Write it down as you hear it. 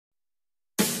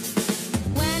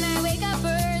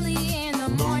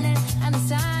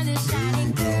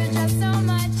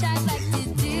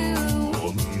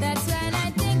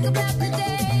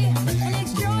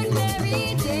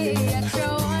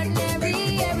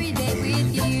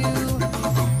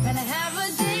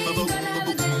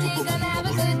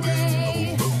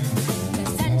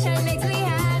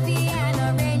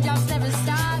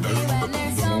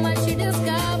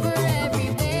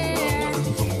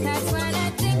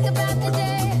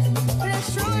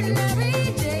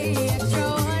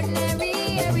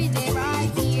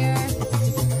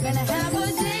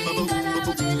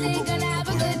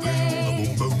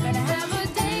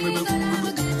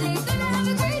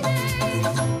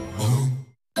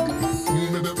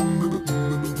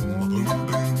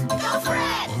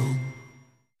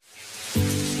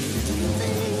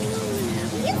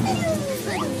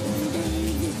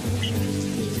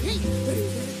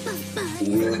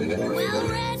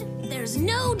There's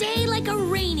no day like a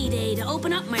rainy day to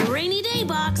open up my rainy day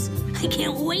box. I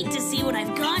can't wait to see what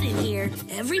I've got in here.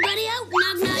 Everybody out,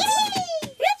 Nugnuts.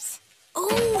 Oops.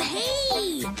 Oh,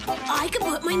 hey! I could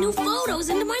put my new photos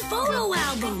into my photo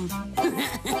album.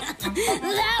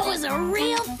 That was a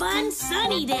real fun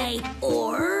sunny day.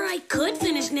 Or I could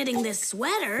finish knitting this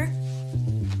sweater.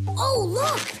 Oh,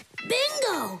 look!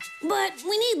 Bingo! But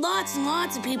we need lots and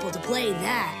lots of people to play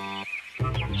that.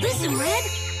 Listen, Red.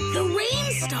 The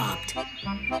rain stopped.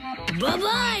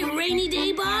 Bye-bye, rainy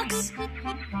day box.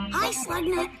 Hi,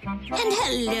 Slugnut. And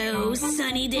hello,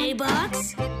 sunny day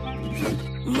box.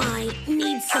 My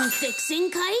need some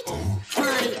fixing kite.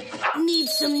 My need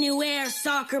some new air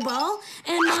soccer ball.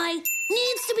 And my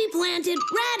needs to be planted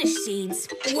radish seeds.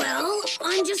 Well,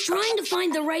 I'm just trying to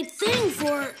find the right thing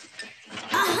for...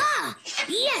 Aha!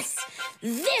 Yes!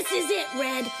 This is it,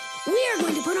 Red. We're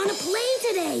going to put on a play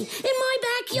today in my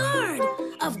backyard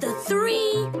of the 3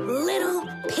 Little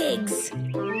Pigs.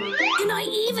 And I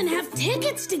even have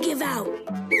tickets to give out.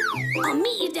 I'll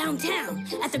meet you downtown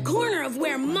at the corner of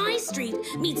where my street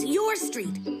meets your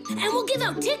street. And we'll give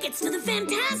out tickets to the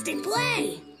fantastic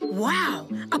play. Wow,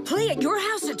 a play at your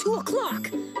house at 2 o'clock.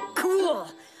 Cool.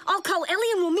 I'll call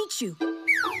Ellie and we'll meet you.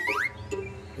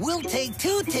 We'll take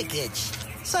 2 tickets.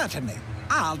 Certainly.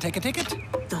 I'll take a ticket.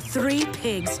 The 3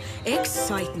 Pigs.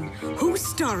 Exciting. Who's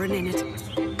starring in it?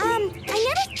 I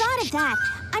never thought of that.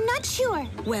 I'm not sure.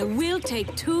 Well, we'll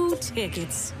take 2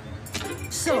 tickets.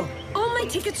 So, all my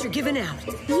tickets are given out.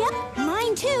 Yep,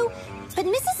 mine too. But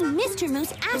Mrs. and Mr.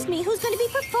 Moose asked me who's going to be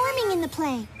performing in the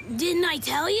play. Didn't I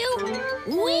tell you?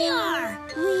 We are.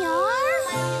 We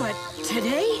are? But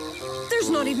today, there's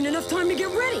not even enough time to get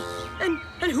ready.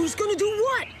 And who's gonna do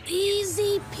what?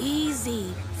 Easy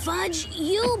peasy. Fudge,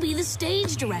 you'll be the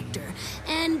stage director.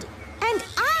 And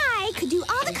I could do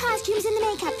all the costumes and the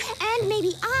makeup. And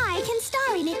maybe I can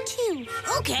star in it too.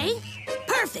 okay,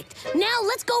 perfect. Now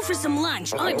let's go for some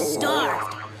lunch. I'm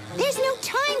starved. There's no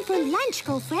time for lunch,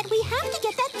 Gofrette. We have to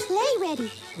get that play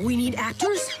ready. We need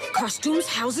actors, costumes,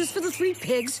 houses for the 3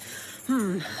 pigs,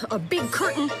 a big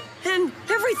curtain, and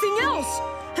everything else.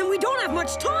 And we don't have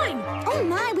much time. Oh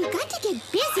my, we've got to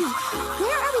get busy.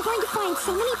 Where are we going to find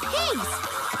so many pigs?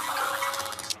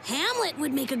 Hamlet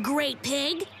would make a great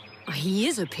pig. He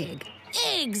is a pig.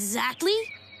 Exactly.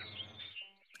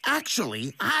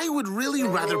 Actually, I would really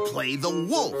rather play the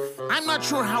wolf. I'm not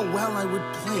sure how well I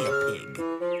would play a pig.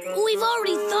 We've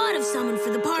already thought of someone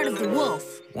for the part of the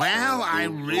wolf. Well, I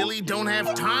really don't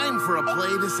have time for a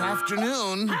play this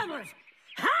afternoon. Hamlet!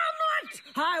 Hamlet!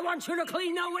 I want you to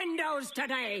clean the windows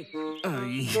today.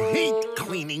 I hate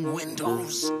cleaning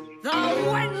windows. The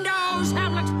windows,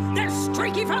 Hamlet! They're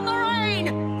streaky from the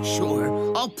rain!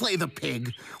 Sure, I'll play the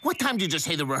pig. What time did you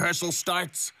say the rehearsal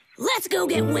starts? Let's go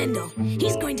get Wendell.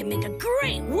 He's going to make a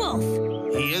great wolf.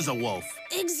 He is a wolf.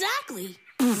 Exactly.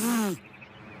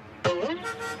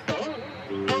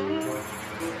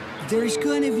 There's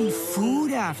gonna be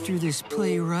food after this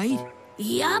play, right?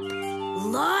 Yup.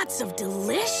 Lots of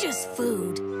delicious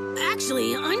food.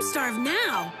 Actually, I'm starved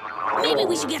now. Maybe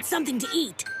we should get something to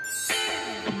eat.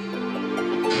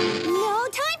 No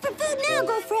time for food now,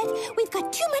 Gofrette. We've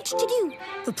got too much to do.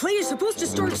 The play is supposed to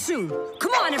start soon.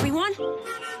 Come on, everyone.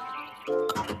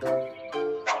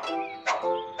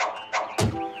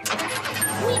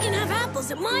 We can have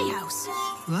apples at my house.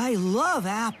 I love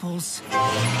apples.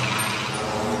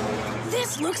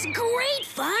 This looks great,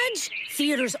 Fudge.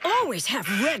 Theaters always have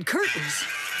red curtains.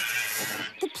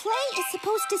 The play is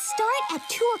supposed to start at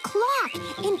 2 o'clock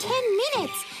in 10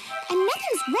 minutes, and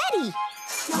nothing's ready.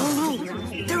 Oh,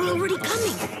 no. They're already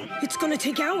coming. It's gonna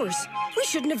take hours. We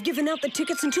shouldn't have given out the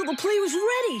tickets until the play was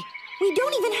ready. We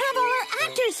don't even have all our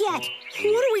actors yet.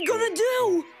 What are we gonna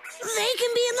do? They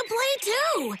can be in the play,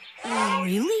 too.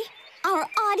 Really? Our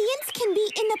audience can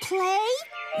be in the play?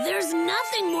 There's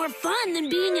nothing more fun than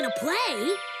being in a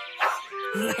play.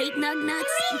 Right, Nugnuts?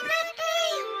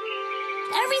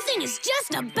 Everything is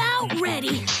just about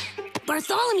ready.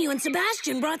 Bartholomew and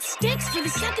Sebastian brought sticks for the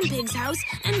second pig's house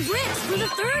and bricks for the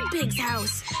third pig's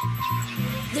house.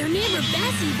 Their neighbor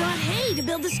Bessie brought hay to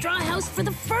build the straw house for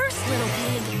the first little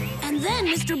pig. And then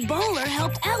Mr. Bowler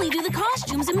helped Ellie do the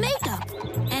costumes and makeup.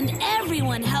 And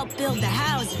everyone helped build the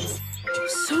houses.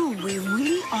 So we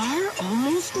really are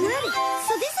almost ready.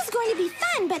 So this is going to be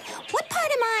fun, but what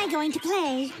part am I going to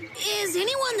play? Is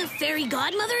anyone the fairy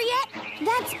godmother yet?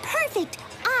 That's perfect.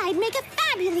 I'd make a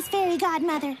fabulous fairy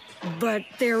godmother. But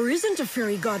there isn't a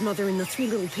fairy godmother in the 3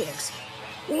 Little Pigs.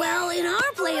 Well, in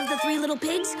our play of the 3 Little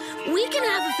Pigs, we can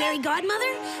have a fairy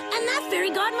godmother, and that fairy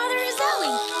godmother is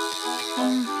Ellie.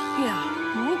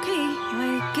 Yeah, okay,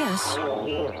 I guess.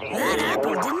 That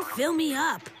apple didn't fill me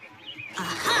up.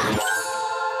 Aha!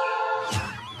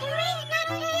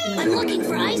 I'm looking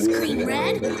for ice cream,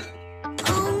 Red.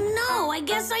 Oh no, I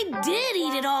guess I did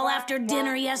eat it all after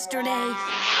dinner yesterday.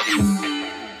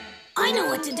 I know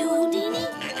what to do, Houdini.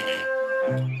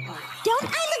 Don't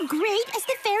I look great as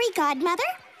the fairy godmother?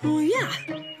 Oh, yeah.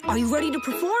 Are you ready to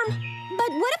perform?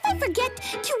 But what if I forget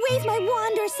to wave my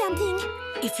wand or something?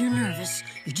 If you're nervous,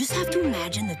 you just have to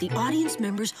imagine that the audience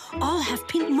members all have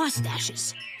pink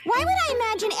mustaches. Why would I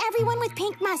imagine everyone with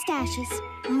pink mustaches?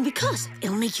 Because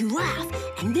it'll make you laugh,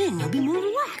 and then you'll be more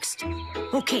relaxed.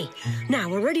 Okay, now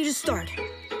we're ready to start.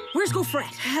 Where's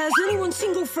Gofrette? Has anyone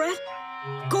seen Gofrette?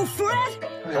 Gofrette?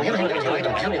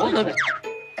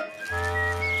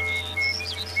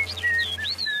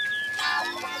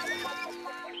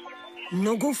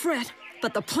 No Gofrette,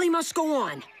 but the play must go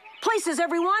on. Places,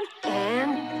 everyone,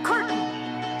 and curtain.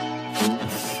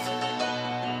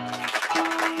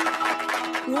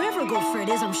 Wherever Gofrette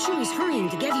is, I'm sure he's hurrying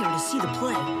to get here to see the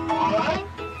play.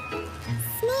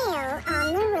 Snail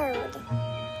on the road.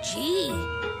 Gee,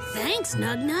 thanks,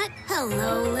 Nugnut.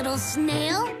 Hello, little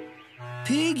snail.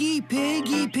 Piggy,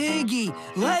 piggy, piggy,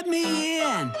 let me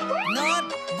in.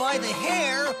 Not by the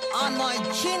hair on my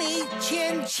chinny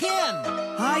chin chin.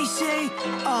 I say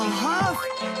I'll huff,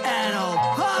 and I'll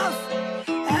puff,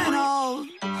 and I'll...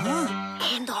 Huh?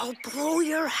 And I'll blow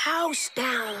your house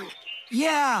down.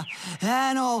 Yeah,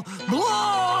 and I'll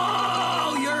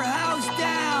blow your house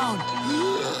down.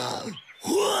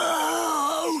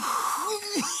 Whoa!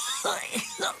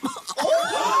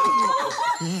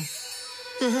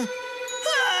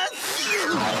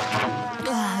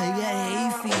 I got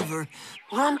hay fever.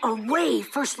 Run away,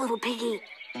 first little piggy.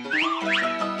 The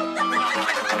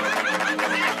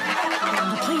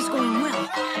play's going well.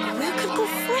 Where could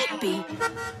Gofrette be?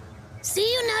 See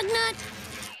you, Nugnut.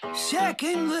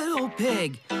 Second little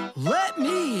pig, let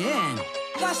me in.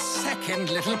 The second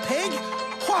little pig?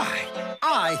 Why,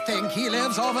 I think he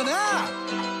lives over there.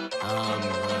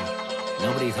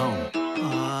 Nobody's home.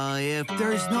 If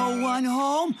there's no one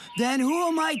home, then who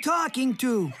am I talking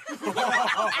to?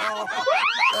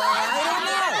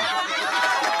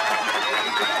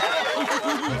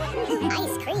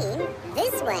 Ice cream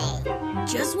this way.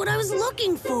 Just what I was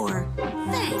looking for.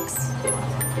 Thanks.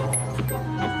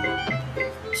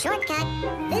 Shortcut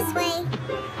this way.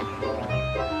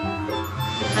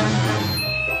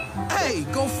 Hey,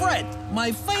 Gofrette,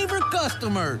 my favorite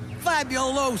customer.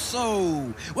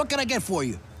 Fabuloso. What can I get for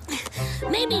you?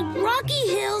 Maybe Rocky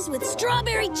Hills with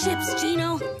strawberry chips,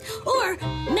 Gino. Or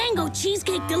mango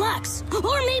cheesecake deluxe.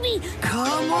 Or maybe...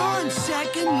 Come on,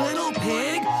 second little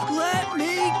pig, let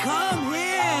me come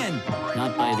in.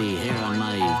 Not by the hair on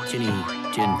my chinny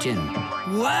chin chin.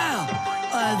 Well,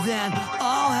 then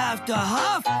I'll have to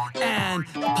huff and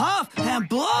puff and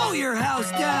blow your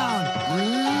house down.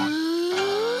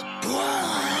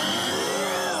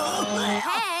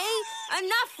 Hey,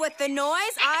 enough with the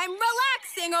noise. I'm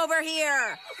relaxing over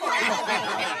here.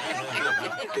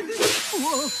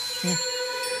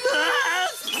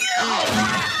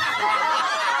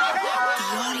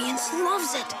 The audience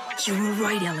loves it. You were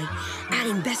right, Ellie.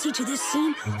 Adding Bessie to this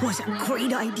scene was a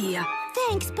great idea.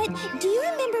 Thanks, but do you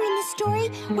remember in the story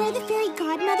where the fairy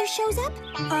godmother shows up?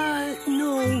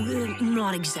 No,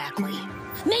 not exactly.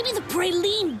 Maybe the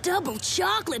praline double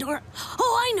chocolate or...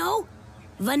 Oh, I know.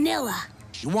 Vanilla.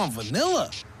 You want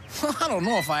vanilla? I don't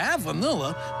know if I have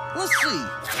vanilla. Let's see.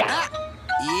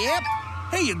 Yep.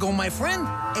 Here you go, my friend.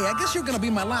 Hey, I guess you're gonna be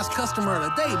my last customer of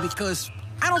the day because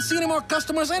I don't see any more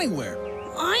customers anywhere.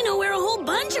 I know where a whole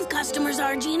bunch of customers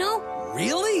are, Gino.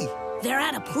 Really? They're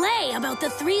at a play about the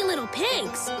three little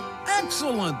pigs.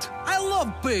 Excellent. I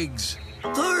love pigs.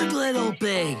 Third little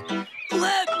pig,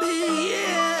 let me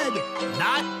in.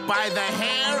 Not by the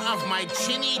hair of my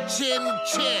chinny chin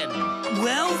chin.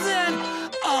 Well then,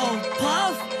 I'll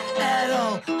puff and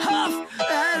I'll huff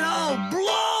and I'll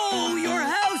blow your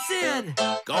house in.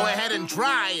 Go ahead and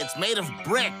try. It's made of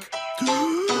brick.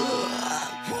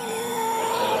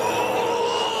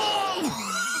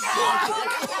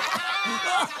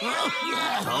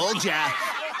 Told ya.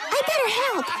 I better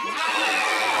help.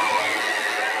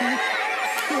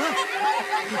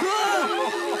 Oh,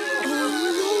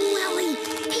 no, Ellie.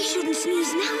 He shouldn't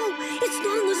sneeze now. It's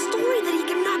not in the story that he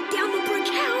can knock down the brick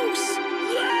house.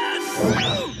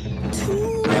 Too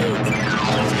late.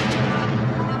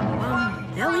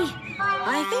 Ellie,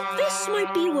 I think this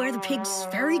might be where the pig's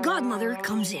fairy godmother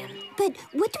comes in. But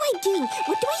what do I do?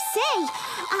 What do I say?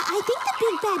 I think the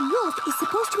big bad wolf is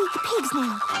supposed to eat the pigs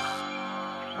now.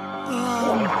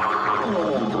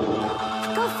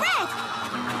 Gofrette!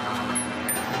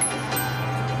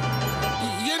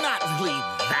 You're not really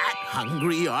that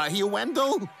hungry, are you,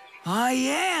 Wendell? I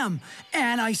am,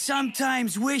 and I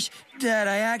sometimes wish that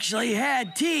I actually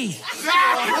had teeth. Since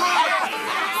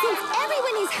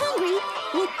everyone is hungry,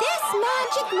 with this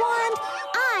magic wand,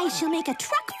 I shall make a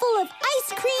truck full of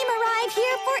ice cream arrive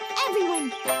here for everyone.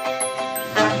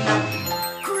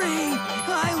 Great!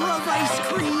 I love ice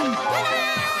cream.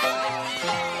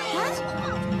 Huh?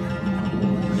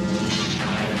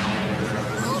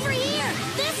 Over here!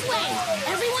 This way!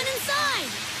 Everyone inside!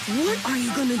 What are you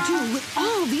gonna do with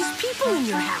all these people in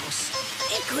your house?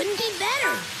 It couldn't be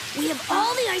better. We have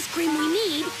all the ice cream we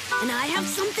need, and I have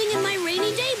something in my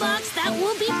rainy day box that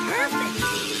will be perfect.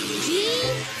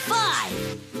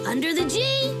 G5. Under the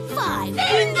G5.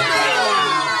 Bingo!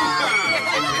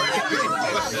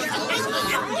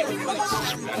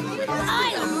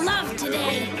 I love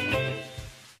today.